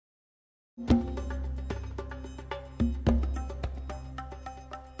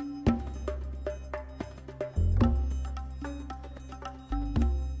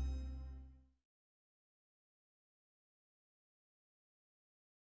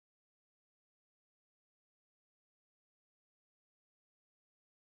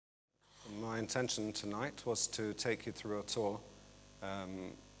intention tonight was to take you through a tour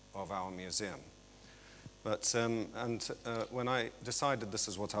of our museum. But, when I decided this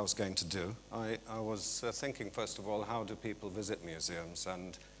is what I was going to do, I was thinking, first of all, how do people visit museums?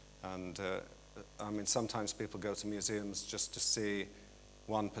 And I mean, sometimes people go to museums just to see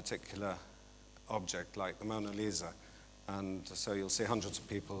one particular object, like the Mona Lisa. And so you'll see hundreds of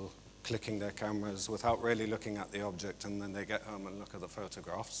people clicking their cameras without really looking at the object, and then they get home and look at the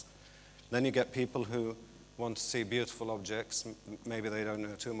photographs. Then you get people who want to see beautiful objects. Maybe they don't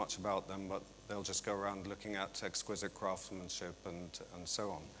know too much about them, but they'll just go around looking at exquisite craftsmanship and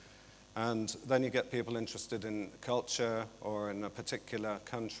so on. And then you get people interested in culture or in a particular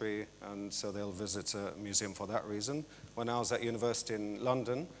country, and so they'll visit a museum for that reason. When I was at university in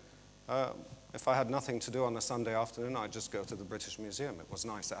London, if I had nothing to do on a Sunday afternoon, I'd just go to the British Museum. It was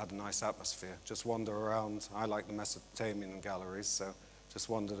nice. It had a nice atmosphere. Just wander around. I like the Mesopotamian galleries, so just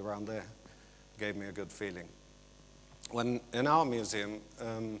wandered around there. Gave me a good feeling. When in our museum,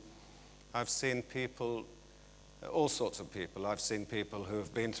 I've seen people, all sorts of people. I've seen people who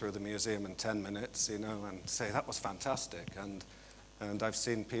have been through the museum in 10 minutes, you know, and say, that was fantastic. And I've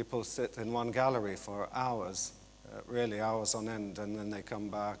seen people sit in one gallery for hours, really hours on end, and then they come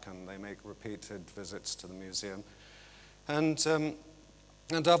back and they make repeated visits to the museum.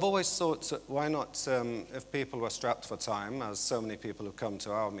 And I've always thought, why not, if people were strapped for time, as so many people who come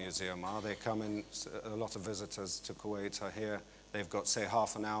to our museum are, they come in, a lot of visitors to Kuwait are here, they've got, say,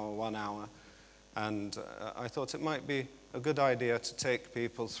 half an hour, 1 hour, and I thought it might be a good idea to take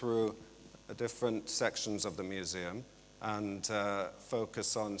people through different sections of the museum and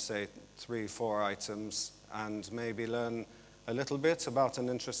focus on, say, 3, 4 items, and maybe learn a little bit about an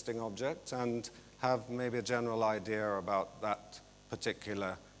interesting object and have maybe a general idea about that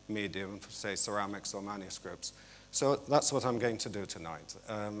particular medium, say ceramics or manuscripts. So that's what I'm going to do tonight.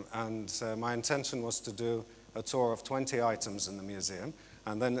 My intention was to do a tour of 20 items in the museum,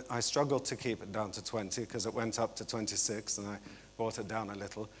 and then I struggled to keep it down to 20 because it went up to 26 and I brought it down a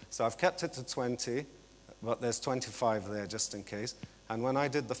little. So I've kept it to 20, but there's 25 there just in case. And when I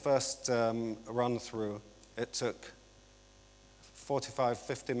did the first run through, it took 45,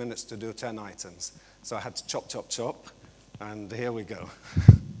 50 minutes to do 10 items. So I had to chop, chop, chop, and here we go.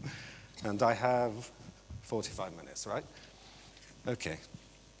 And I have 45 minutes, right? Okay.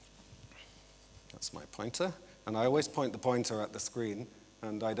 That's my pointer. And I always point the pointer at the screen,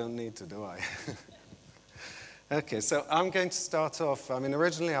 and I don't need to, do I? Okay, so I'm going to start off, I mean,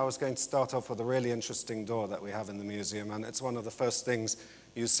 originally I was going to start off with a really interesting door that we have in the museum, and it's one of the first things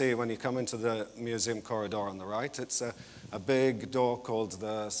you see when you come into the museum corridor on the right. It's a big door called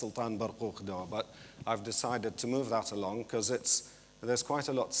the Sultan Barquq door, but I've decided to move that along because there's quite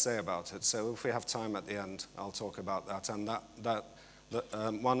a lot to say about it. So if we have time at the end, I'll talk about that.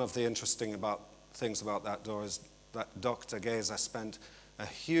 And one of the interesting things about that door is that Dr. Geza spent a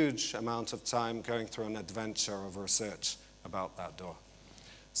huge amount of time going through an adventure of research about that door.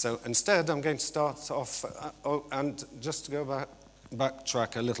 So instead, I'm going to start off, and just to go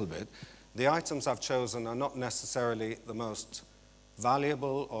backtrack a little bit, the items I've chosen are not necessarily the most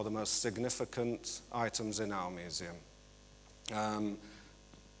valuable or the most significant items in our museum.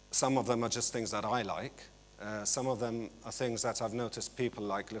 Some of them are just things that I like. Some of them are things that I've noticed people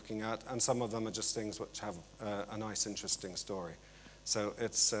like looking at, and some of them are just things which have a nice, interesting story. So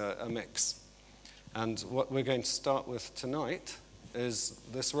it's a mix. And what we're going to start with tonight is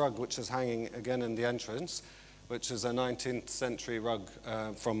this rug, which is hanging again in the entrance, which is a 19th century rug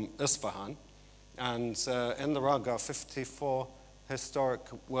from Isfahan. And in the rug are 54 historic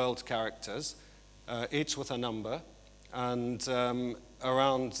world characters, each with a number. And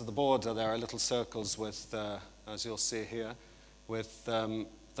around the border there are little circles with, as you'll see here, with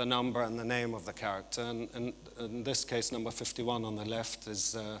the number and the name of the character. And in this case, number 51 on the left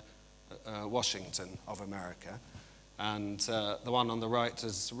is Washington of America. And the one on the right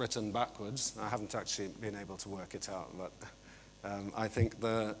is written backwards. I haven't actually been able to work it out, but I think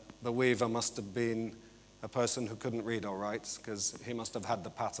the weaver must have been a person who couldn't read or write, because he must have had the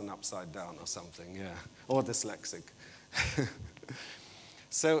pattern upside down or something, yeah, or dyslexic.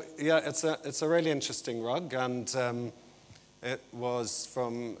 So yeah, it's a really interesting rug, and it was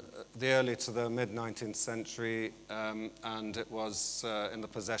from the early to the mid-19th century, and it was in the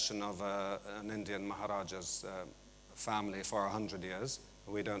possession of an Indian Maharaja's family for 100 years.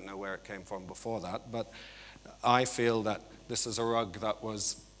 We don't know where it came from before that, but I feel that this is a rug that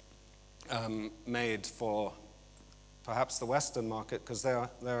was made for perhaps the Western market, because there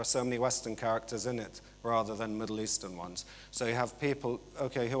are so many Western characters in it rather than Middle Eastern ones. So you have people,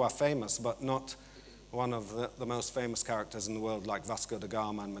 okay, who are famous, but not one of the most famous characters in the world, like Vasco da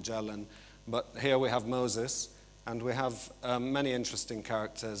Gama and Magellan, But here we have Moses, and we have many interesting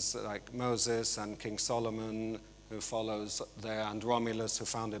characters like Moses and King Solomon, who follows there, and Romulus, who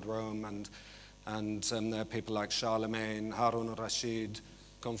founded Rome, and there are people like Charlemagne, Harun al-Rashid,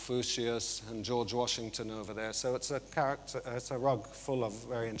 Confucius, and George Washington over there. So it's a rug full of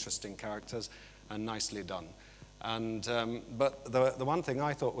very interesting characters and nicely done. And, but the one thing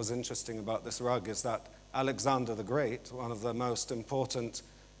I thought was interesting about this rug is that Alexander the Great, one of the most important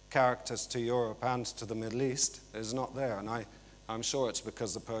characters to Europe and to the Middle East, is not there. And I'm sure it's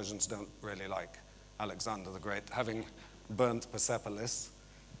because the Persians don't really like Alexander the Great, having burnt Persepolis.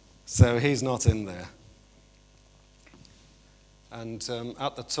 So he's not in there. And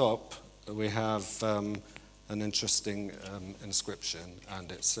at the top, we have an interesting inscription,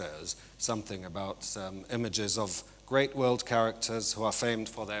 and it says something about images of great world characters who are famed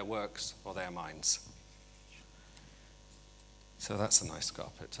for their works or their minds. So that's a nice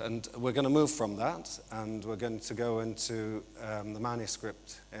carpet. And we're going to move from that, and we're going to go into the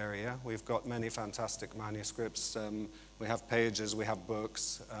manuscript area. We've got many fantastic manuscripts. We have pages, we have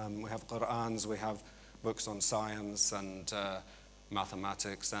books, we have Qur'ans, we have books on science and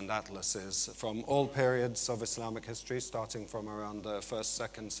mathematics and atlases from all periods of Islamic history, starting from around the 1st,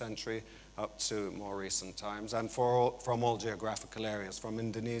 2nd century up to more recent times, and from all geographical areas, from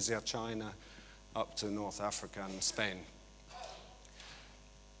Indonesia, China, up to North Africa and Spain.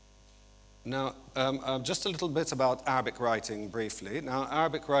 Now, just a little bit about Arabic writing briefly. Now,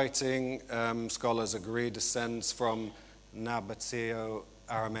 Arabic writing, scholars agree, descends from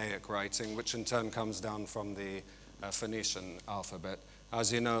Nabateo-Aramaic writing, which in turn comes down from the Phoenician alphabet.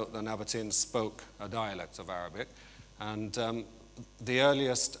 As you know, the Nabateans spoke a dialect of Arabic, and the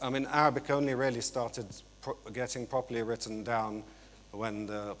earliest, Arabic only really started getting properly written down when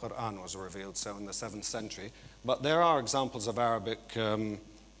the Quran was revealed, so in the 7th century. But there are examples of Arabic,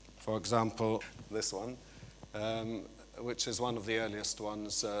 for example, this one, which is one of the earliest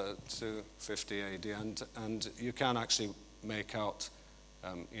ones, 250 AD, and you can actually make out,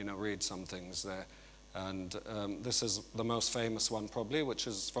 read some things there. And this is the most famous one probably, which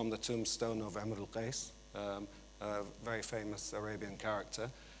is from the tombstone of Amr al-Qais, a very famous Arabian character,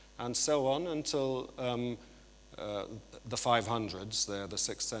 and so on until the 500s, there, the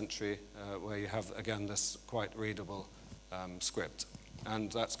 6th century, where you have, again, this quite readable script.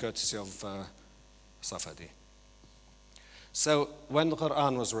 And that's courtesy of Safadi. So when the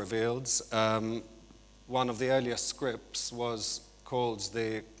Quran was revealed, one of the earliest scripts was called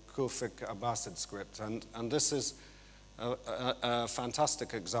the Kufic Abbasid script. And this is a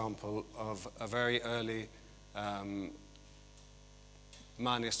fantastic example of a very early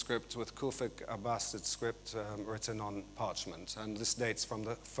manuscript with Kufic Abbasid script written on parchment. And this dates from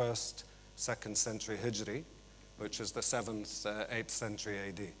the 1st, 2nd century Hijri, which is the 7th, 8th century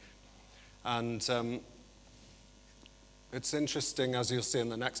AD. And it's interesting, as you'll see in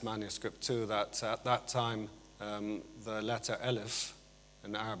the next manuscript too, that at that time the letter Alif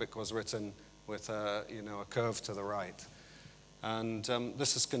in Arabic was written with a curve to the right. And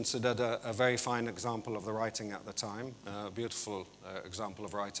this is considered a very fine example of the writing at the time, a beautiful example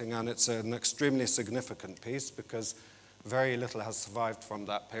of writing, and it's an extremely significant piece because very little has survived from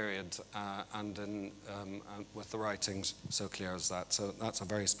that period, and with the writings so clear as that. So that's a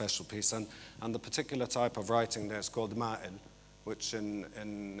very special piece. And the particular type of writing there is called ma'il, which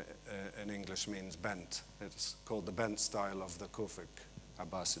in English means bent. It's called the bent style of the Kufic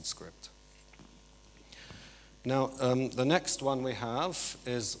Abbasid script. Now, the next one we have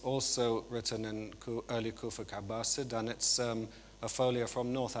is also written in early Kufic Abbasid, and it's a folio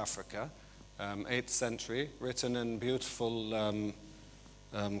from North Africa, 8th century, written in beautiful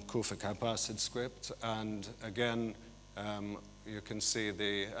Kufic Abbasid script. And again, you can see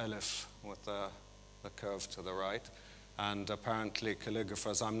the Alif with the curve to the right. And apparently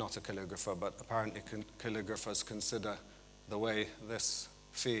calligraphers, I'm not a calligrapher, but apparently calligraphers consider the way this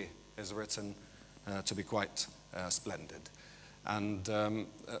fi is written to be quite splendid. And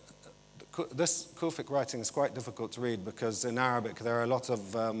this Kufic writing is quite difficult to read because in Arabic there are a lot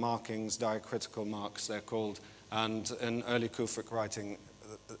of markings, diacritical marks they're called, and in early Kufic writing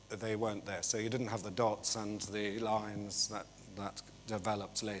they weren't there. So you didn't have the dots and the lines that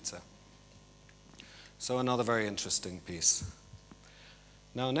developed later. So another very interesting piece.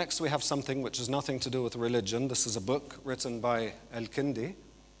 Now next we have something which has nothing to do with religion. This is a book written by Al-Kindi.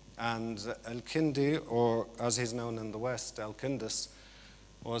 And Al-Kindi, or as he's known in the West, Al-Kindis,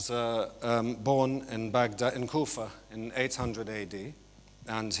 was born in Baghdad, in Kufa, in 800 AD.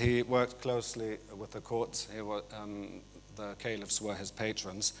 And he worked closely with the court. The caliphs were his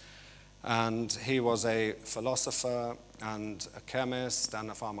patrons. And he was a philosopher and a chemist and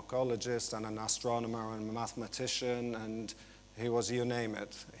a pharmacologist and an astronomer and a mathematician, and he was, you name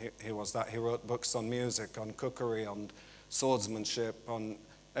it, he was that. He wrote books on music, on cookery, on swordsmanship, on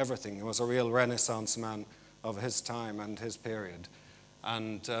everything. He was a real Renaissance man of his time and his period.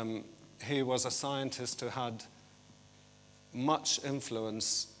 And he was a scientist who had much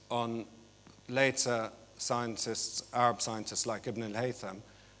influence on later scientists, Arab scientists like Ibn al-Haytham.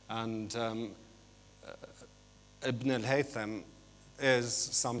 And Ibn al-Haytham is,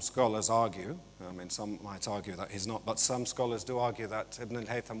 some scholars argue, I mean, some might argue that he's not, but some scholars do argue that Ibn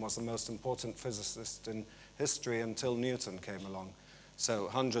al-Haytham was the most important physicist in history until Newton came along, so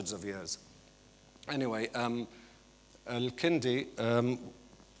hundreds of years. Anyway, al-Kindi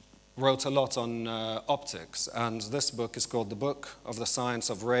wrote a lot on optics, and this book is called The Book of the Science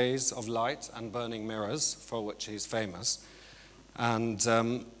of Rays of Light and Burning Mirrors, for which he's famous.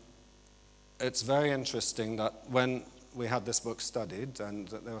 And it's very interesting that when we had this book studied, and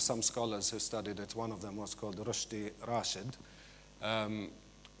there were some scholars who studied it, one of them was called Ziad Rajab,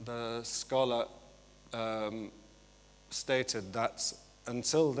 the scholar stated that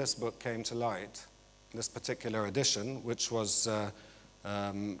until this book came to light, this particular edition, which was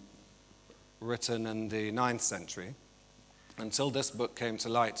written in the 9th century, until this book came to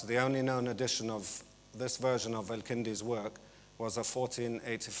light, the only known edition of this version of al-Kindi's work was a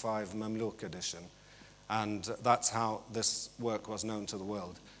 1485 Mamluk edition. And that's how this work was known to the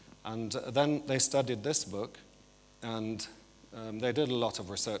world. And then they studied this book, and they did a lot of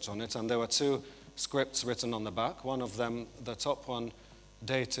research on it, and there were two scripts written on the back. One of them, the top one,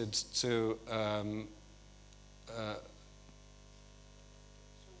 dated to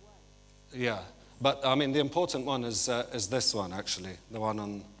yeah, but I mean the important one is this one actually, the one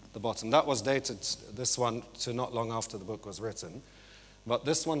on the bottom. That was dated, this one, to not long after the book was written, but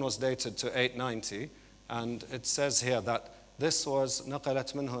this one was dated to 890, and it says here that this was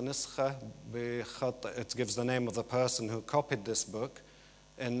نقلت منه نسخة بخط. It gives the name of the person who copied this book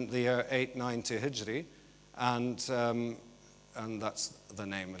in the year 890 Hijri, and that's the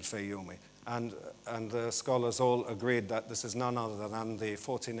name, al-Fayyumi. And the scholars all agreed that this is none other than the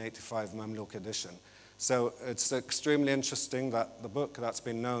 1485 Mamluk edition. So it's extremely interesting that the book that's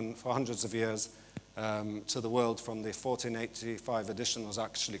been known for hundreds of years to the world from the 1485 edition was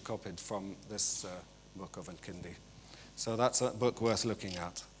actually copied from this book of al-Kindi. So that's a book worth looking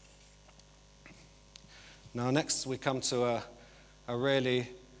at. Now next we come to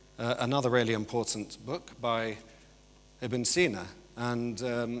another really important book by Ibn Sina. And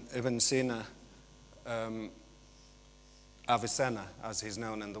Ibn Sina, Avicenna, as he's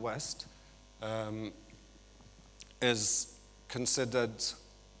known in the West, is considered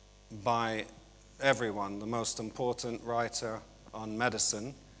by everyone the most important writer on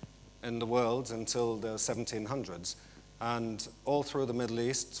medicine in the world until the 1700s. And all through the Middle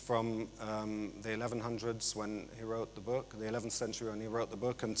East, from the 1100s when he wrote the book, the 11th century when he wrote the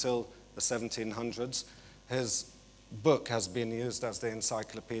book, until the 1700s, his book has been used as the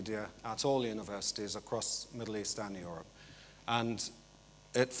encyclopedia at all universities across Middle East and Europe. And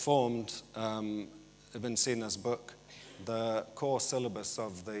it formed, Ibn Sina's book, the core syllabus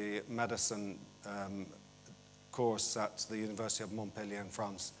of the medicine course at the University of Montpellier in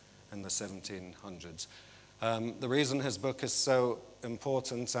France in the 1700s. The reason his book is so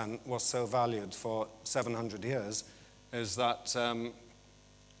important and was so valued for 700 years is that,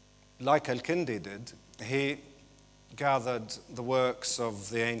 like al-Kindi did, he gathered the works of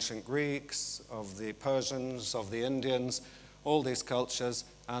the ancient Greeks, of the Persians, of the Indians, all these cultures,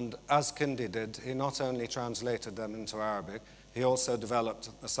 and as Kindi did, he not only translated them into Arabic, he also developed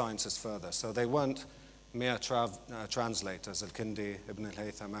the sciences further. So they weren't mere translators, al-Kindi, Ibn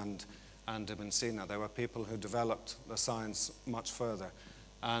al-Haytham, and Ibn Sina. They were people who developed the science much further.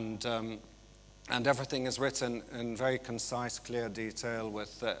 And everything is written in very concise, clear detail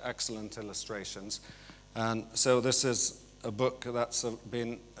with excellent illustrations. And so this is a book that's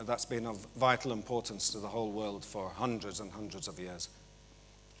been of vital importance to the whole world for hundreds and hundreds of years.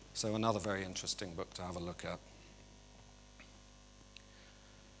 So another very interesting book to have a look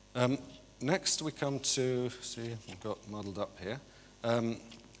at. Next we come to, see, I've got muddled up here,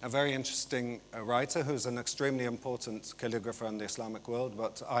 a very interesting writer who's an extremely important calligrapher in the Islamic world,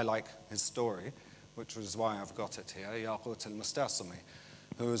 but I like his story, which is why I've got it here, Yaqut al-Mustasimi,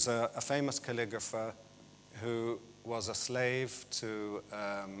 who's a famous calligrapher who was a slave to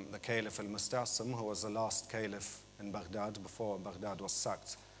the Caliph al-Mustasim, who was the last caliph in Baghdad before Baghdad was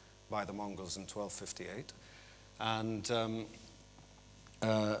sacked by the Mongols in 1258. And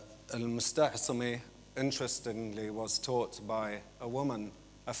al-Mustasimi, interestingly, was taught by a woman,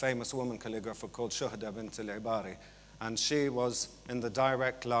 a famous woman calligrapher called Shuhda bint al-Ibari. And she was in the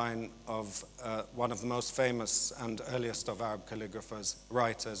direct line of one of the most famous and earliest of Arab calligraphers,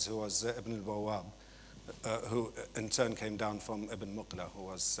 writers, who was Ibn al-Bawwab, who in turn came down from Ibn Muqla, who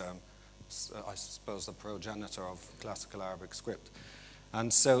was, I suppose, the progenitor of classical Arabic script.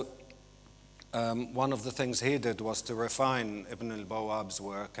 And so one of the things he did was to refine Ibn al-Bawwab's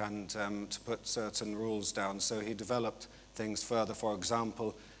work and to put certain rules down. So he developed things further. For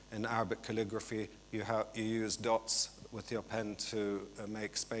example, in Arabic calligraphy, you use dots with your pen to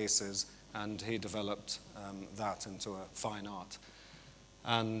make spaces, and he developed that into a fine art.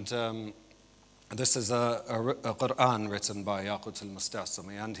 And this is a Quran written by Yaqut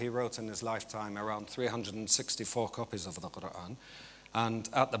al-Mustasimi, and he wrote in his lifetime around 364 copies of the Quran. And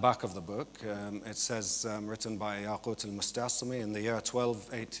at the back of the book, it says, written by Yaqut al-Mustasimi in the year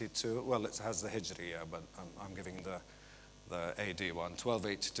 1282. Well, it has the Hijri year, but I'm giving the AD one,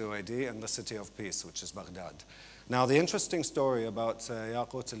 1282 AD, in the city of peace, which is Baghdad. Now, the interesting story about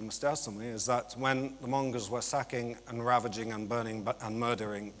Yaqut al-Mustasimi is that when the Mongols were sacking and ravaging and burning and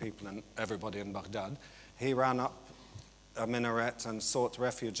murdering people and everybody in Baghdad, he ran up a minaret and sought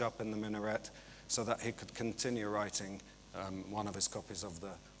refuge up in the minaret so that he could continue writing one of his copies of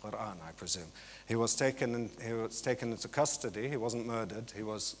the Quran, I presume. He was taken into custody. He wasn't murdered. He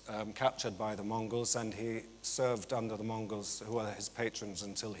was captured by the Mongols, and he served under the Mongols, who were his patrons,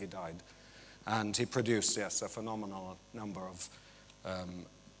 until he died. And he produced, yes, a phenomenal number of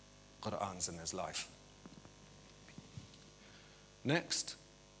Qur'ans in his life. Next,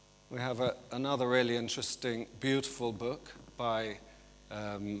 we have another really interesting, beautiful book by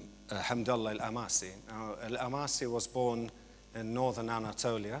Hamdullah al-Amasi. Now, al-Amasi was born in northern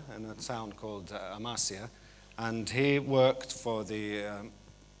Anatolia in a town called Amasya, and he worked for the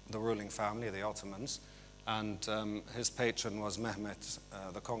ruling family, the Ottomans, and his patron was Mehmet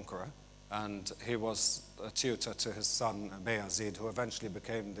the Conqueror, and he was a tutor to his son Bayazid, who eventually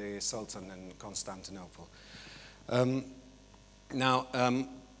became the Sultan in Constantinople.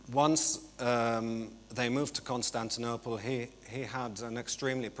 Once they moved to Constantinople, he had an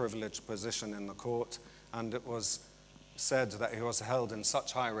extremely privileged position in the court, and it was said that he was held in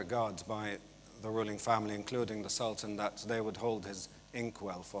such high regard by the ruling family, including the Sultan, that they would hold his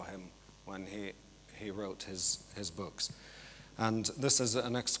inkwell for him when he wrote his books. And this is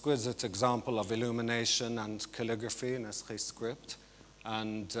an exquisite example of illumination and calligraphy in Naskhi script.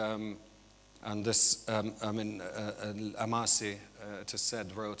 And this, Amasi, it is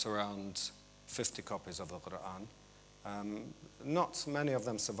said, wrote around 50 copies of the Quran. Not many of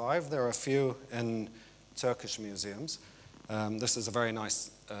them survive. There are a few in Turkish museums. This is a very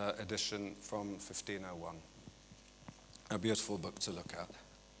nice edition from 1501. A beautiful book to look at.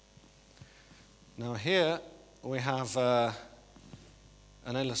 Now here we have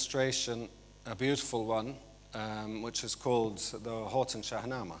an illustration, a beautiful one, which is called the Horton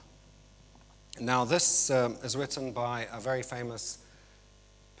Shahnama. Now this is written by a very famous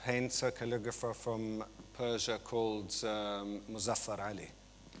painter, calligrapher from Persia called Muzaffar Ali.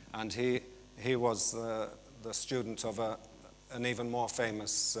 And he was the student of an even more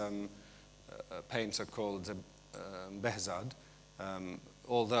famous painter called Behzad,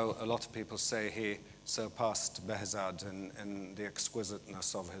 although a lot of people say he surpassed Behzad in the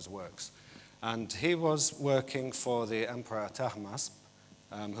exquisiteness of his works. And he was working for the Emperor Tahmasp,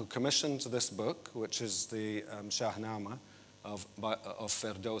 who commissioned this book, which is the Shahnama of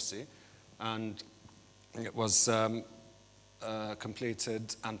Ferdowsi, and it was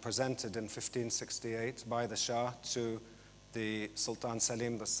completed and presented in 1568 by the Shah to the Sultan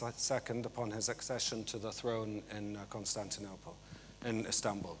Salim II upon his accession to the throne in Constantinople, in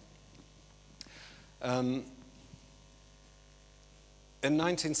Istanbul. In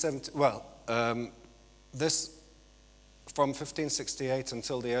 1970, this, from 1568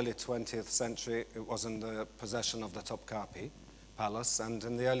 until the early 20th century, it was in the possession of the Topkapi Palace, and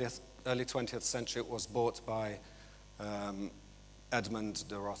in the early 20th century it was bought by Edmund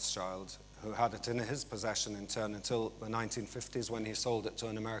de Rothschild, who had it in his possession in turn until the 1950s, when he sold it to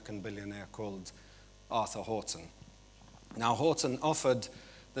an American billionaire called Arthur Horton. Now, Horton offered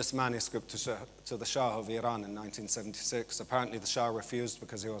this manuscript to the Shah of Iran in 1976. Apparently the Shah refused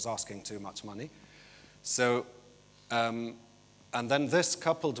because he was asking too much money. So, and then this,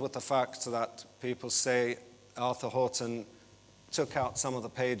 coupled with the fact that people say Arthur Horton took out some of the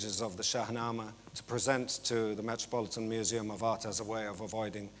pages of the Shahnama to present to the Metropolitan Museum of Art as a way of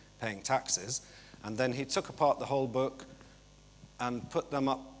avoiding paying taxes, and then he took apart the whole book and put them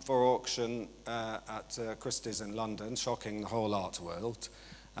up for auction at Christie's in London, shocking the whole art world.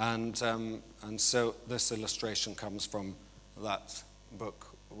 And so this illustration comes from that book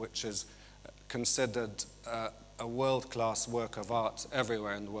which is considered a world-class work of art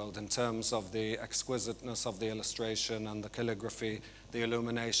everywhere in the world in terms of the exquisiteness of the illustration and the calligraphy, the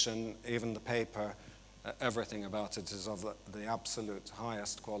illumination, even the paper. Everything about it is of the absolute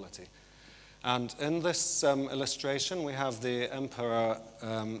highest quality. And in this illustration, we have the Emperor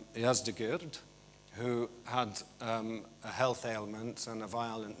Yazdegerd, who had a health ailment and a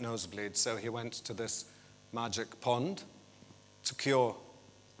violent nosebleed, so he went to this magic pond to cure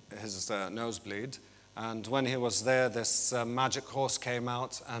his nosebleed. And when he was there, this magic horse came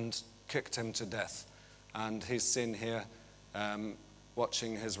out and kicked him to death. And he's seen here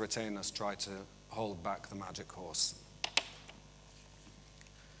watching his retainers try to hold back the magic horse.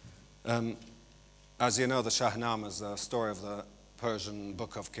 As you know, the Shahnameh is the story of the Persian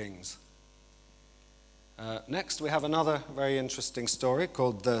Book of Kings. Next, we have another very interesting story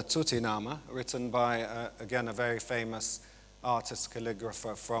called the Tutinameh, written by, again, a very famous artist,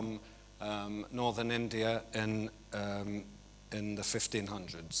 calligrapher from northern India in the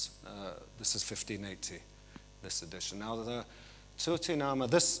 1500s. This is 1580, this edition. Now, the Tutinameh,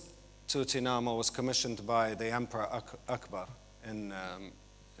 this Tutinameh was commissioned by the Emperor Akbar in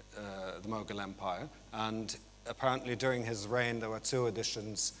the Mughal Empire, and apparently during his reign there were two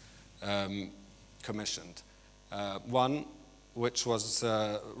editions commissioned. One which was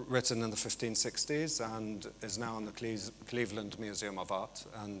written in the 1560s and is now in the Cleveland Museum of Art,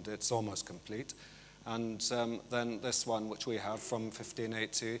 and it's almost complete. And then this one which we have from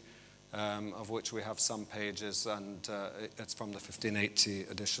 1580, of which we have some pages, and it's from the 1580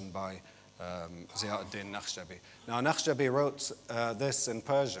 edition by Ziad Rajab. Now, Naqshbandi wrote this in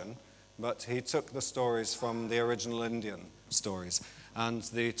Persian, but he took the stories from the original Indian stories. And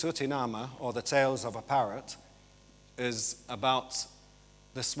the Tutinameh, or the Tales of a Parrot, is about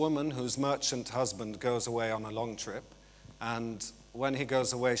this woman whose merchant husband goes away on a long trip, and when he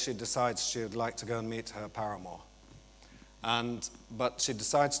goes away, she decides she would like to go and meet her paramour. But she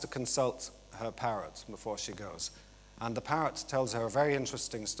decides to consult her parrot before she goes. And the parrot tells her a very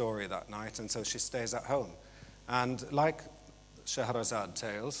interesting story that night, and so she stays at home. And like Shahrazad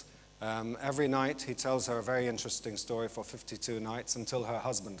tales, every night he tells her a very interesting story for 52 nights until her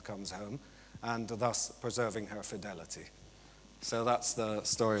husband comes home, and thus preserving her fidelity. So that's the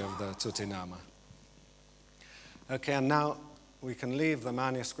story of the Tutinameh. Okay, and now we can leave the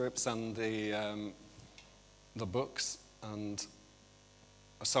manuscripts and the books, and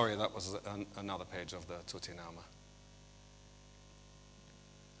sorry, that was another page of the Tutinameh.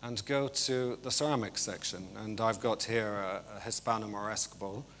 And go to the ceramics section, and I've got here a Hispano-Moresque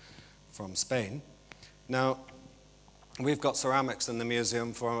bowl from Spain. Now, we've got ceramics in the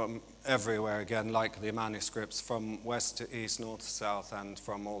museum from everywhere, again, like the manuscripts, from west to east, north to south, and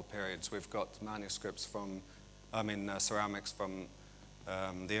from all periods. We've got manuscripts from, ceramics from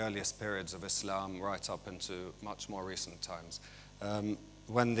the earliest periods of Islam right up into much more recent times.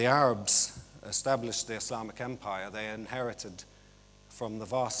 When the Arabs established the Islamic Empire, they inherited from the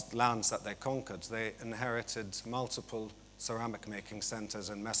vast lands that they conquered, they inherited multiple ceramic making centers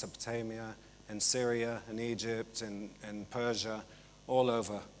in Mesopotamia, in Syria, in Egypt, in Persia, all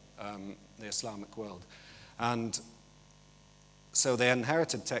over the Islamic world. And so they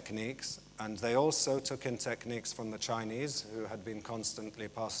inherited techniques, and they also took in techniques from the Chinese, who had been constantly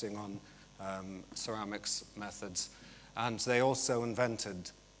passing on ceramics methods. And they also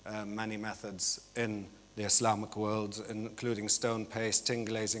invented many methods in the Islamic world, including stone paste, tin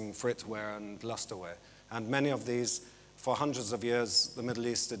glazing, fritware, and lusterware. And many of these, for hundreds of years, the Middle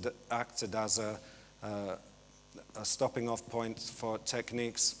East acted as a stopping off point for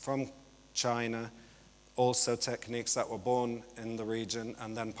techniques from China, also techniques that were born in the region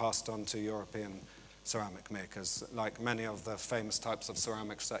and then passed on to European ceramic makers, like many of the famous types of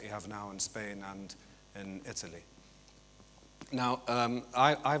ceramics that you have now in Spain and in Italy. Now,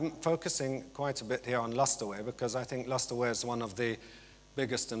 I'm focusing quite a bit here on lusterware because I think lusterware is one of the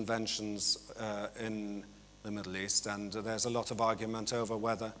biggest inventions in the Middle East, and there's a lot of argument over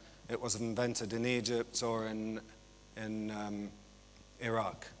whether it was invented in Egypt or in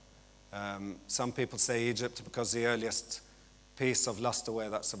Iraq. Some people say Egypt because the earliest piece of lusterware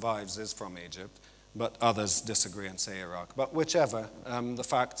that survives is from Egypt, but others disagree and say Iraq. But whichever, the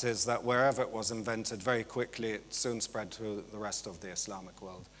fact is that wherever it was invented, very quickly it soon spread to the rest of the Islamic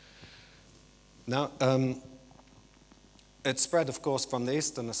world. Now, it spread, of course, from the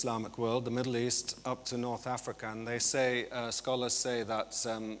Eastern Islamic world, the Middle East, up to North Africa, and they say, scholars say that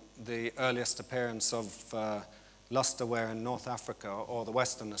the earliest appearance of lusterware in North Africa, or the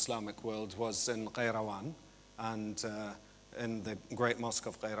Western Islamic world, was in Qayrawan, and in the Great Mosque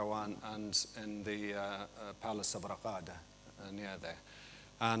of Qayrawan, and in the Palace of Raqada, near there.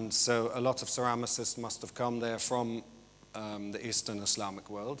 And so a lot of ceramicists must have come there from the Eastern Islamic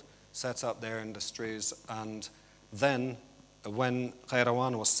world, set up their industries, and then when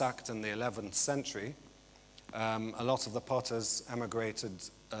Qayrawan was sacked in the 11th century, a lot of the potters emigrated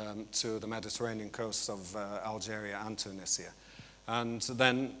to the Mediterranean coasts of Algeria and Tunisia. And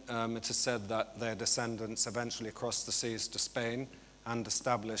then it is said that their descendants eventually crossed the seas to Spain and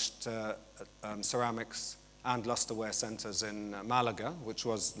established ceramics and lusterware centers in Malaga, which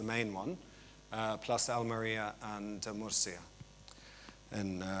was the main one, plus Almeria and Murcia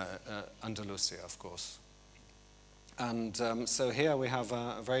in Andalusia, of course. And so here we have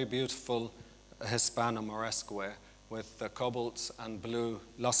a very beautiful Hispano-Moresque ware with cobalt and blue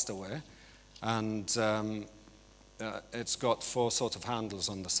lusterware, and it's got 4 sort of handles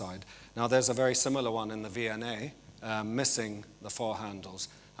on the side. Now there's a very similar one in the V&A, missing the 4 handles,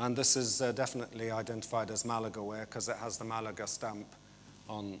 and this is definitely identified as Malaga ware because it has the Malaga stamp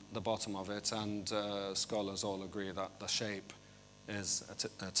on the bottom of it, and scholars all agree that the shape is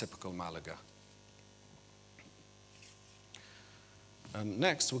a typical Malaga.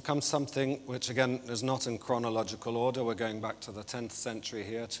 Next will come something which again is not in chronological order. We're going back to the 10th century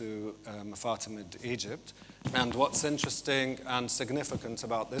here to Fatimid Egypt. And what's interesting and significant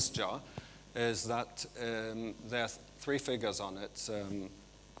about this jar is that there are 3 figures on it.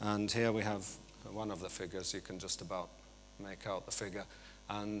 And here we have one of the figures. You can just about make out the figure.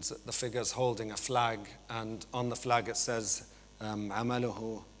 And the figure's holding a flag, and on the flag it says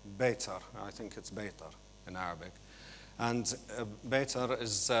Amaluhu Beitar. I think it's Beitar in Arabic. And Beitar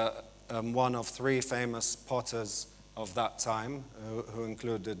is one of 3 famous potters of that time, who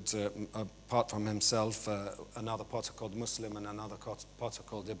included, apart from himself, another potter called Muslim and another potter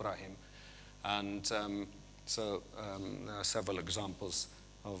called Ibrahim. And so there are several examples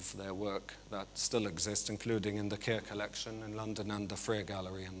of their work that still exist, including in the Keir collection in London and the Frey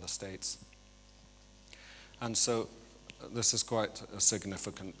Gallery in the States. And so this is quite a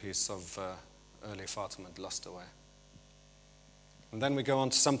significant piece of early Fatimid lusterware. And then we go on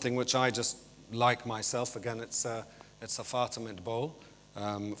to something which I just like myself. Again, it's a Fatimid bowl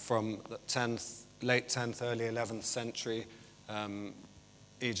from the late 10th, early 11th century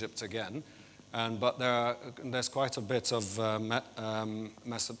Egypt again. But there's quite a bit of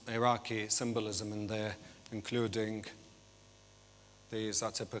Iraqi symbolism in there, including these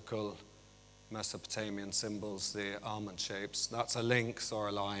are typical Mesopotamian symbols, the almond shapes. That's a lynx or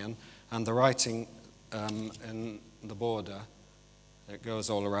a lion. And the writing in the border, it goes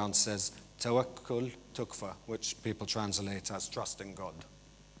all around, says Tawakkul Tukfa, which people translate as trust in God.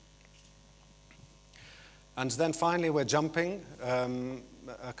 And then finally we're jumping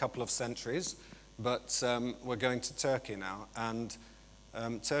a couple of centuries, but we're going to Turkey now. And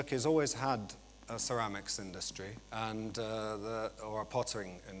Turkey has always had a ceramics industry and or a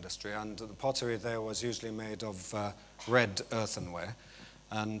pottering industry, and the pottery there was usually made of red earthenware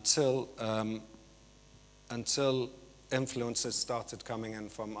until influences started coming in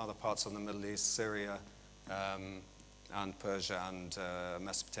from other parts of the Middle East, Syria, and Persia and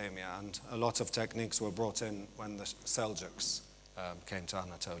Mesopotamia, and a lot of techniques were brought in when the Seljuks came to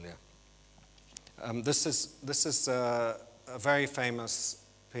Anatolia. This is a very famous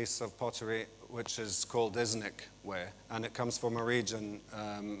piece of pottery which is called Islamic ware, and it comes from a region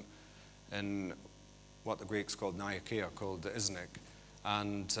in what the Greeks called Nicaea, called Islamic,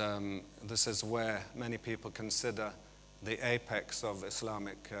 and this is where many people consider the apex of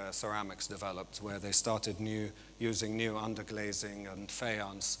Islamic ceramics developed, where they started using new underglazing and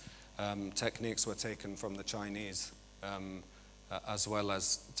faience. Techniques were taken from the Chinese, as well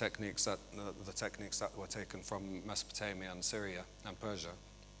as the techniques that were taken from Mesopotamia and Syria and Persia.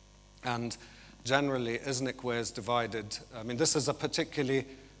 And generally, Islamic ware is divided. I mean, this is a particularly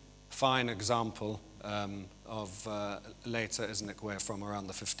fine example of later Islamic ware from around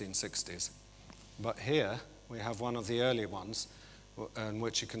the 1560s. But here, we have one of the early ones in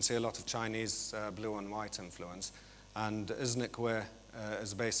which you can see a lot of Chinese blue and white influence. And Islamic ware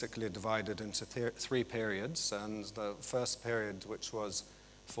is basically divided into 3 periods. And the first period, which was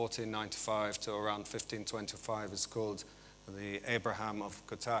 1495 to around 1525, is called the Abraham of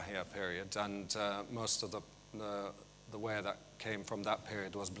Kütahya period. And most of the ware that came from that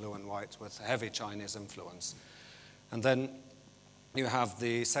period was blue and white with heavy Chinese influence. And then you have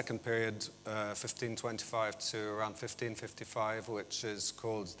the second period, 1525 to around 1555, which is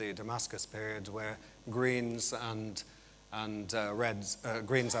called the Damascus period, where greens and reds,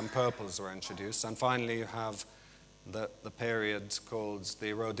 greens and purples were introduced. And finally, you have the period called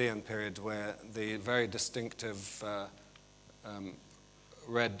the Rhodian period, where the very distinctive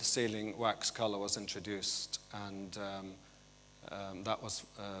red sealing wax color was introduced, and That was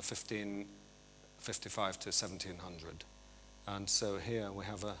 1555 to 1700. And so here we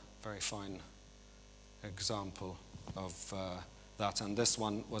have a very fine example of that. And this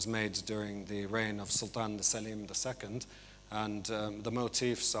one was made during the reign of Sultan Selim II. And the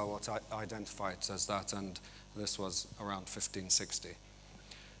motifs are what I identified as that. And this was around 1560.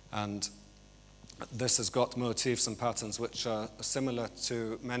 And this has got motifs and patterns which are similar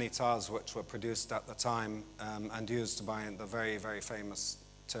to many tars which were produced at the time and used by the very, very famous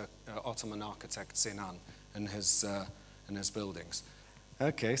Ottoman architect Sinan in his buildings.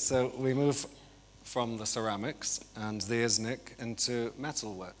 Okay, so we move from the ceramics and the Iznik into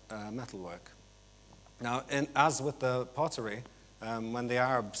metalwork. Now, as with the pottery, when the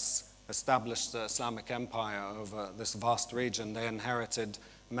Arabs established the Islamic Empire over this vast region, they inherited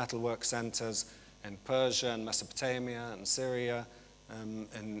metalwork centers in Persia and Mesopotamia and Syria,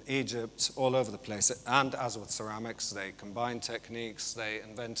 in Egypt, all over the place. And as with ceramics, they combined techniques, they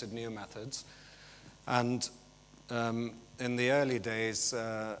invented new methods. And in the early days,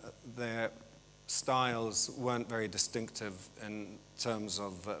 their styles weren't very distinctive in terms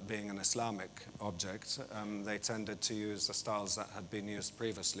of being an Islamic object. They tended to use the styles that had been used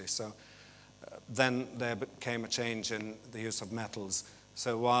previously. So then there became a change in the use of metals.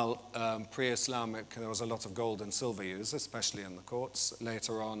 So while pre-Islamic, there was a lot of gold and silver used, especially in the courts,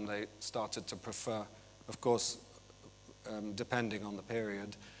 later on they started to prefer, of course, depending on the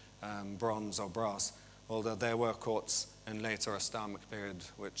period, bronze or brass, although there were courts in later Islamic period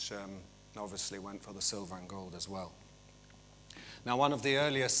which obviously went for the silver and gold as well. Now, one of the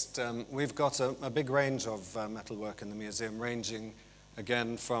earliest, we've got a big range of metalwork in the museum, ranging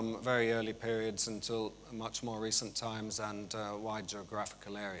again from very early periods until much more recent times and wide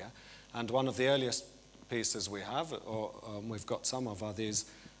geographical area. And one of the earliest pieces we have, or we've got some of, are these,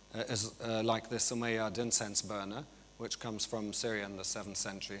 is like this Umayyad incense burner, which comes from Syria in the 7th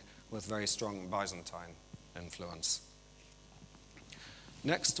century with very strong Byzantine influence.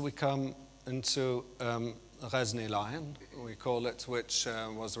 Next we come into Ghazni lion, we call it, which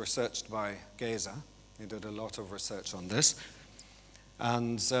was researched by Geza. He did a lot of research on this.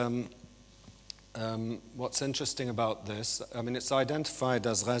 And what's interesting about this, I mean, it's identified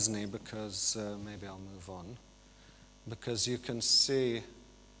as Ghazni because, maybe I'll move on, because you can see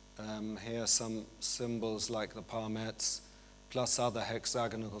here some symbols like the palmettes, plus other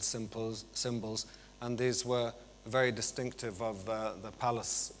hexagonal symbols, and these were very distinctive of the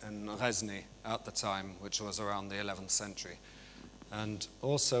palace in Ghazni at the time, which was around the 11th century. And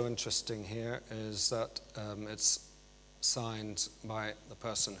also interesting here is that it's signed by the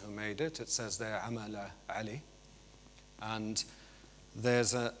person who made it. It says there, Amala Ali. And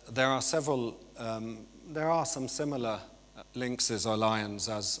there are some similar lynxes or lions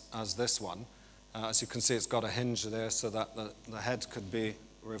as this one. As you can see, it's got a hinge there so that the head could be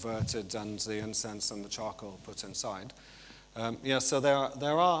reverted and the incense and the charcoal put inside. Yeah, so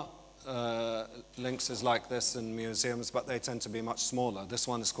there are lynxes like this in museums, but they tend to be much smaller. This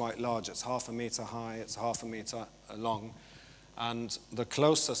one is quite large. It's 1/2 meter high, it's 1/2 meter long. And the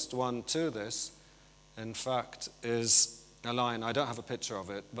closest one to this, in fact, is a lion. I don't have a picture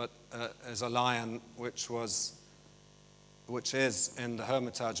of it, but is a lion which is in the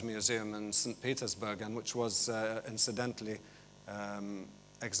Hermitage Museum in St. Petersburg, and which was incidentally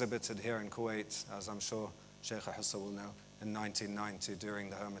exhibited here in Kuwait, as I'm sure Sheikh Hissa will know, in 1990 during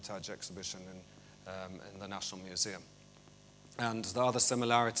the Hermitage exhibition in the National Museum. And the other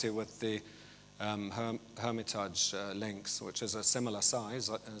similarity with the Hermitage lynx, which is a similar size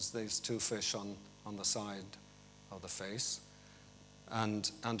as these two fish on the side of the face.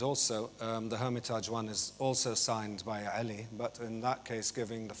 And also, the Hermitage one is also signed by Ali, but in that case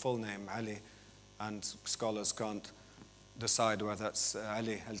giving the full name Ali, and scholars can't decide whether it's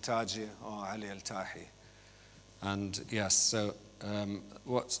Ali al-Taji or Ali al-Tahi. And yes, so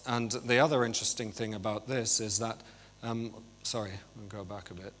and the other interesting thing about this is that, sorry, I'll go back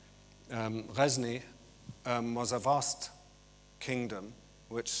a bit. Ghazni was a vast kingdom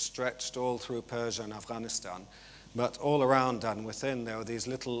which stretched all through Persia and Afghanistan, but all around and within there were these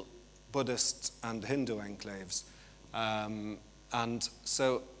little Buddhist and Hindu enclaves. And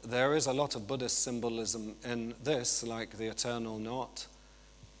so there is a lot of Buddhist symbolism in this, like the eternal knot,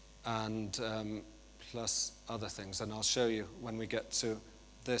 and plus other things. And I'll show you when we get to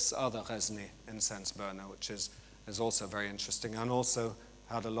this other Ghazni incense burner, which is also very interesting, and also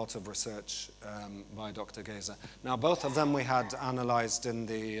had a lot of research by Dr. Geza. Now, both of them we had analyzed in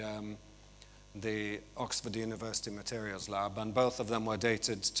the Oxford University Materials Lab, and both of them were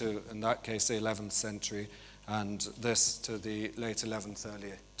dated to, in that case, the 11th century, and this to the late 11th,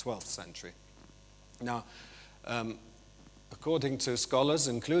 early 12th century. Now, according to scholars,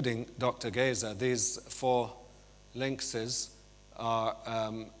 including Dr. Geza, these 4 lynxes are,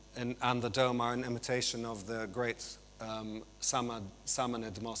 and the dome are an imitation of the great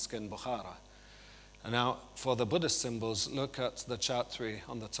Samanid mosque in Bukhara. And now, for the Buddhist symbols, look at the Chhatri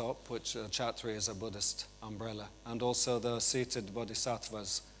on the top, which Chhatri is a Buddhist umbrella, and also the seated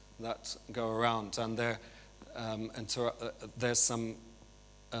bodhisattvas that go around. And there's some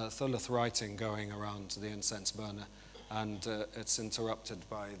Thuluth writing going around the incense burner, and it's interrupted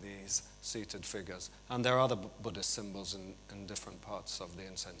by these seated figures. And there are other Buddhist symbols in different parts of the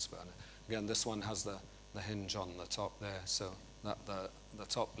incense burner. Again, this one has the hinge on the top there, so that the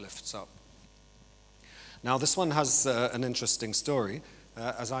top lifts up. Now, this one has an interesting story.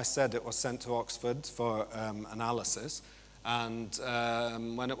 As I said, it was sent to Oxford for analysis, and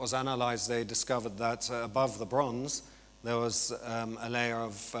when it was analyzed, they discovered that above the bronze, there was a layer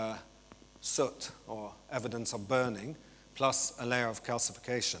of soot, or evidence of burning, plus a layer of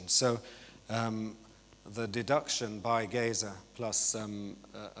calcification. So the deduction by Geza, plus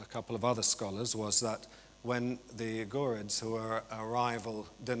a couple of other scholars, was that when the Ghurids, who were a rival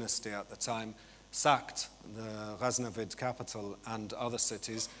dynasty at the time, sacked the Ghaznavid capital and other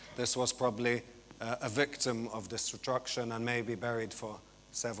cities, this was probably a victim of destruction and maybe buried for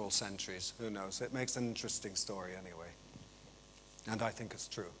several centuries. Who knows? It makes an interesting story anyway. And I think it's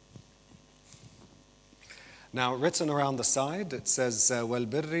true. Now, written around the side, it says,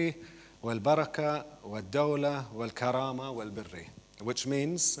 وَالْبِرِّ وَالْبَرَكَةِ وَالدَّوْلَةِ وَالْكَرَامَةِ وَالْبِرِّ, which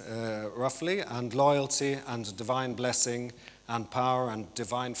means, roughly, and loyalty and divine blessing and power and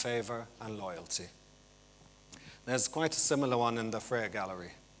divine favor and loyalty. There's quite a similar one in the Freya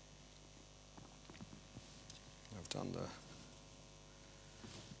Gallery. I've done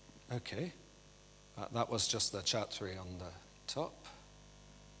the... Okay. That was just the Chhatri on the top.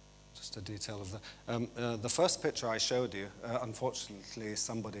 Just a detail of the first picture I showed you, unfortunately,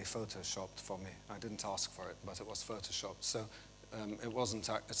 somebody photoshopped for me. I didn't ask for it, but it was photoshopped. So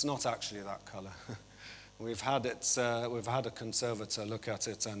it's not actually that color. We've had a conservator look at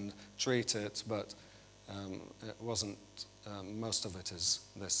it and treat it, but it wasn't. Most of it is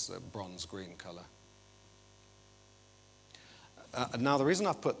this bronze green color. Now, the reason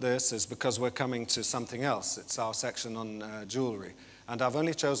I've put this is because we're coming to something else. It's our section on jewelry. And I've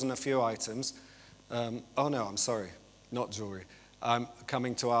only chosen a few items. Oh, no, I'm sorry, not jewelry. I'm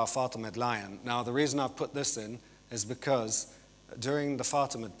coming to our Fatimid lion. Now, the reason I've put this in is because during the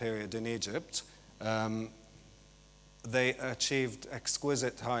Fatimid period in Egypt, they achieved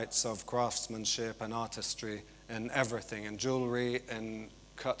exquisite heights of craftsmanship and artistry in everything, in jewelry, in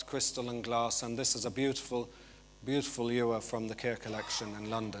cut crystal and glass. And this is a beautiful, beautiful ewer from the Keir collection in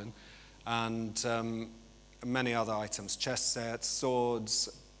London. And many other items, chess sets, swords,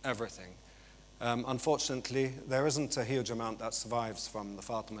 everything. Unfortunately, there isn't a huge amount that survives from the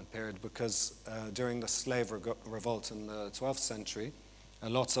Fatimid period because during the slave revolt in the 12th century, a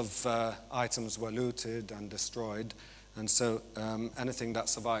lot of items were looted and destroyed, and so anything that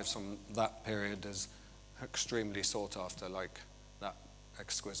survives from that period is extremely sought after, like that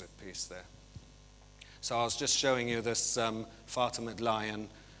exquisite piece there. So I was just showing you this Fatimid lion,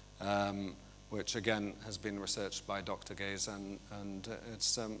 which again has been researched by Dr. Gaze, and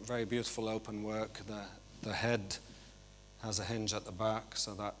it's very beautiful open work. The head has a hinge at the back,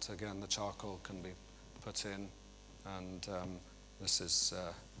 so that again the charcoal can be put in, and this is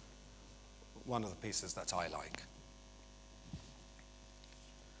one of the pieces that I like.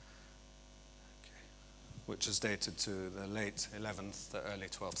 Okay. Which is dated to the late 11th, the early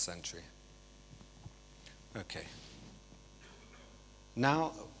 12th century. Okay.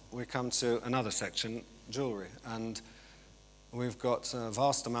 Now we come to another section, jewelry, and we've got a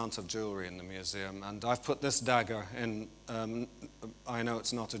vast amount of jewelry in the museum, and I've put this dagger in. I know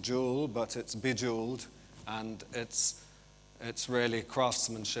it's not a jewel, but it's bejeweled, and it's really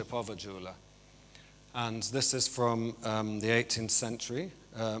craftsmanship of a jeweler. And this is from the 18th century,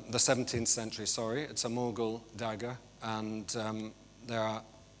 the 17th century, sorry. It's a Mughal dagger, and there are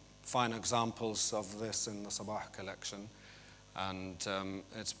fine examples of this in the Sabah collection. And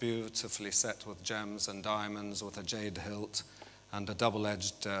it's beautifully set with gems and diamonds with a jade hilt and a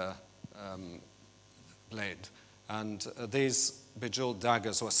double-edged blade. And these bejeweled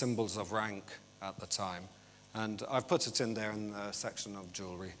daggers were symbols of rank at the time. And I've put it in there in the section of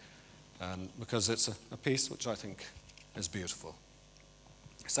jewelry because it's a piece which I think is beautiful.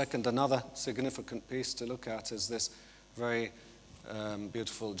 Second, another significant piece to look at is this very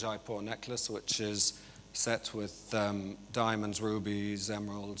beautiful Jaipur necklace, which is set with diamonds, rubies,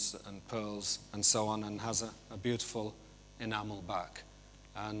 emeralds, and pearls, and so on, and has a beautiful enamel back.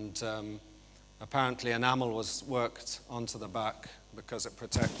 And apparently enamel was worked onto the back because it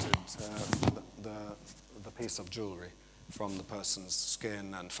protected the piece of jewelry from the person's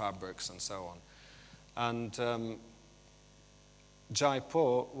skin and fabrics and so on. And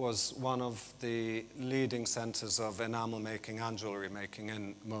Jaipur was one of the leading centers of enamel making and jewelry making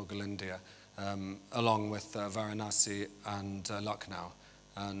in Mughal India, along with Varanasi and Lucknow.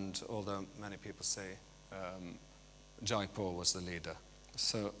 And although many people say Jaipur was the leader.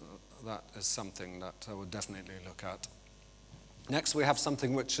 So that is something that I would definitely look at. Next, we have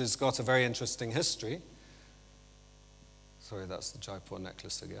something which has got a very interesting history. Sorry, that's the Jaipur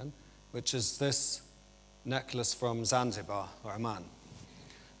necklace again, which is this necklace from Zanzibar, or Oman.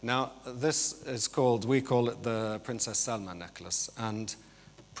 Now, this is called, we call it the Princess Salma necklace. And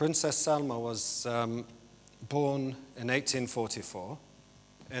Princess Salma was born in 1844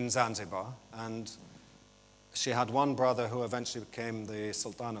 in Zanzibar, and she had one brother who eventually became the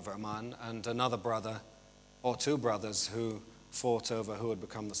Sultan of Oman, and another brother, or two brothers, who fought over who would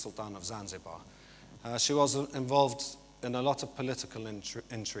become the Sultan of Zanzibar. She was involved in a lot of political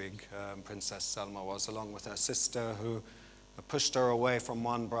intrigue, Princess Salma was, along with her sister, who pushed her away from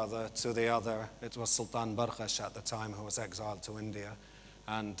one brother to the other. It was Sultan Barghash at the time, who was exiled to India.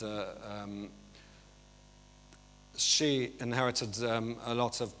 And she inherited a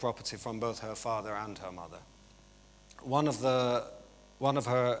lot of property from both her father and her mother. One of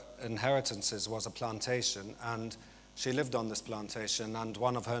her inheritances was a plantation, and she lived on this plantation, and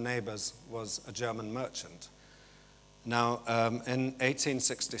one of her neighbors was a German merchant. Now, in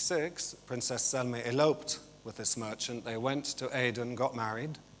 1866, Princess Salma eloped with this merchant. They went to Aden, got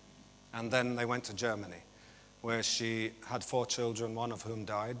married, and then they went to Germany, where she had 4 children, one of whom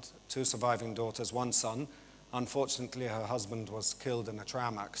died, 2 surviving daughters, 1 son. Unfortunately, her husband was killed in a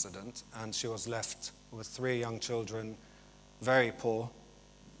tram accident, and she was left with 3 young children, very poor,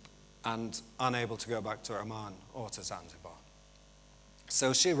 and unable to go back to Oman or to Zanzibar.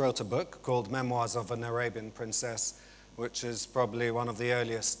 So she wrote a book called Memoirs of an Arabian Princess, which is probably one of the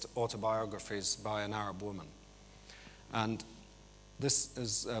earliest autobiographies by an Arab woman. And this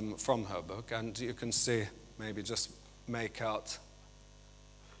is from her book, and you can see, maybe just make out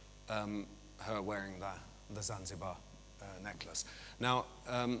her wearing the Zanzibar necklace. Now,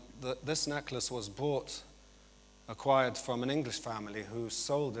 this necklace was acquired from an English family who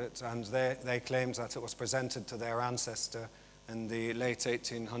sold it, and they claimed that it was presented to their ancestor in the late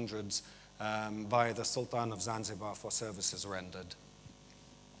 1800s by the Sultan of Zanzibar for services rendered.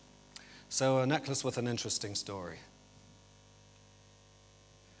 So a necklace with an interesting story.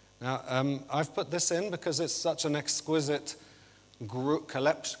 Now, I've put this in because it's such an exquisite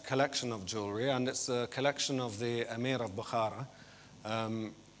collection of jewelry, and it's a collection of the Emir of Bukhara.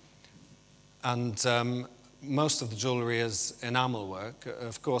 Most of the jewelry is enamel work.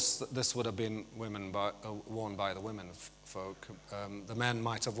 Of course, this would have been worn by the women folk. The men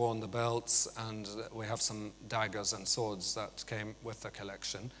might have worn the belts, and we have some daggers and swords that came with the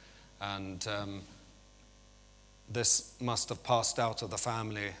collection. And this must have passed out of the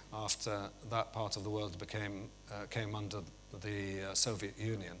family after that part of the world came under the Soviet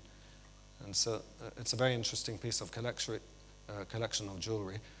Union. And so it's a very interesting piece of collection of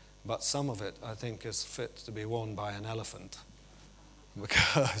jewelry. But some of it, I think, is fit to be worn by an elephant,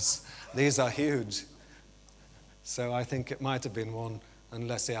 because these are huge. So I think it might have been worn,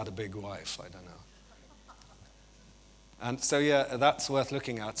 unless he had a big wife, I don't know. And so, yeah, that's worth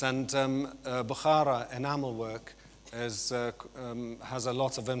looking at. And Bukhara enamel work has a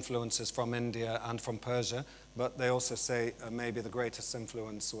lot of influences from India and from Persia, but they also say maybe the greatest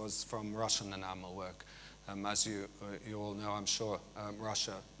influence was from Russian enamel work. As you all know, I'm sure,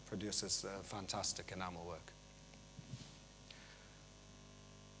 Russia produces fantastic enamel work.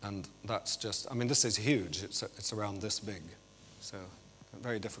 And that's just, I mean, this is huge. It's around this big. So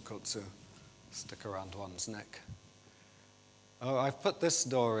very difficult to stick around one's neck. Oh, I've put this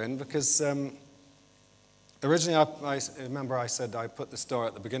door in because originally I remember I said I put this door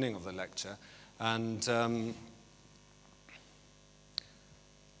at the beginning of the lecture. And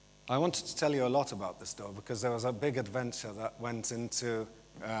I wanted to tell you a lot about this door because there was a big adventure that went into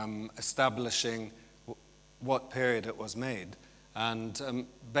establishing what period it was made. And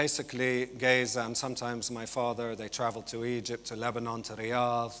basically, Gaze and sometimes my father, they traveled to Egypt, to Lebanon, to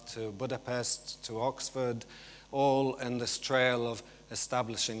Riyadh, to Budapest, to Oxford, all in this trail of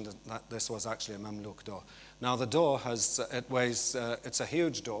establishing that this was actually a Mamluk door. Now, the door it's a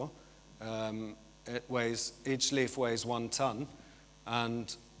huge door. Each leaf weighs 1 ton,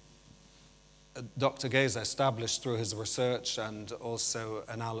 and Dr. Gaze established through his research and also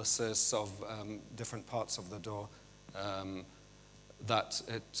analysis of different parts of the door that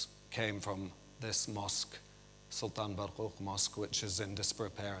it came from this mosque, Sultan Barquq Mosque, which is in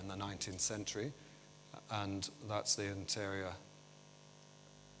disrepair in the 19th century. And that's the interior.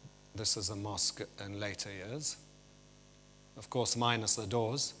 This is a mosque in later years. Of course, minus the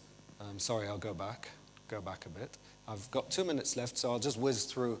doors. Sorry, I'll go back a bit. I've got 2 minutes left, so I'll just whiz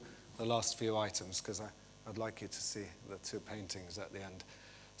through the last few items because I'd like you to see the two paintings at the end.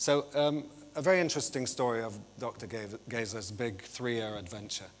 So a very interesting story of Dr. Gazer's big 3-year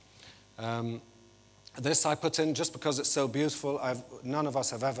adventure. This I put in just because it's so beautiful. None of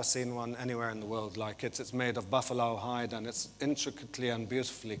us have ever seen one anywhere in the world like it. It's made of buffalo hide and it's intricately and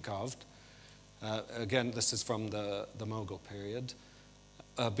beautifully carved. Again, this is from the Mughal period.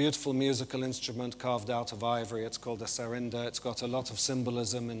 A beautiful musical instrument carved out of ivory. It's called a sarinda. It's got a lot of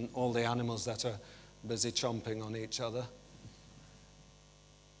symbolism in all the animals that are busy chomping on each other.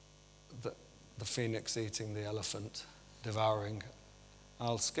 The phoenix eating the elephant, devouring.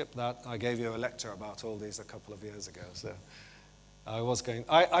 I'll skip that. I gave you a lecture about all these a couple of years ago, so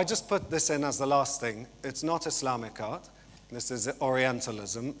I just put this in as the last thing. It's not Islamic art. This is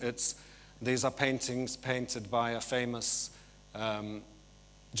Orientalism. These are paintings painted by a famous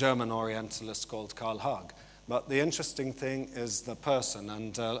German Orientalist called Karl Haag. But the interesting thing is the person,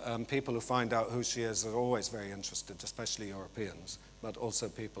 and people who find out who she is are always very interested, especially Europeans, but also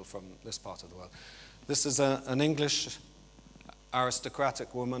people from this part of the world. This is an English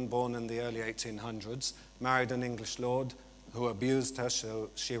aristocratic woman born in the early 1800s, married an English lord who abused her, so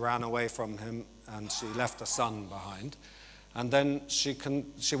she ran away from him and she left a son behind. And then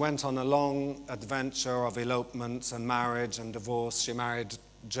she went on a long adventure of elopements and marriage and divorce. She married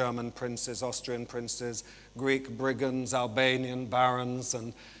German princes, Austrian princes, Greek brigands, Albanian barons,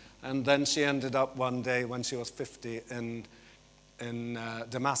 and then she ended up one day when she was 50 in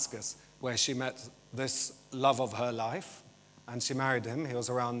Damascus, where she met this love of her life, and she married him. He was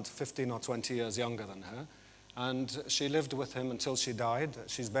around 15 or 20 years younger than her, and she lived with him until she died.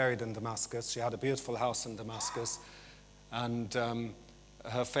 She's buried in Damascus. She had a beautiful house in Damascus, and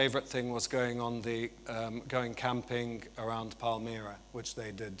her favorite thing was going camping around Palmyra, which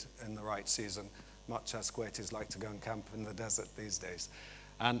they did in the right season, much as Kuwaitis like to go and camp in the desert these days.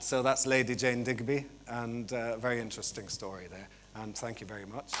 And so that's Lady Jane Digby, and a very interesting story there. And thank you very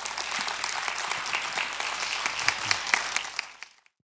much.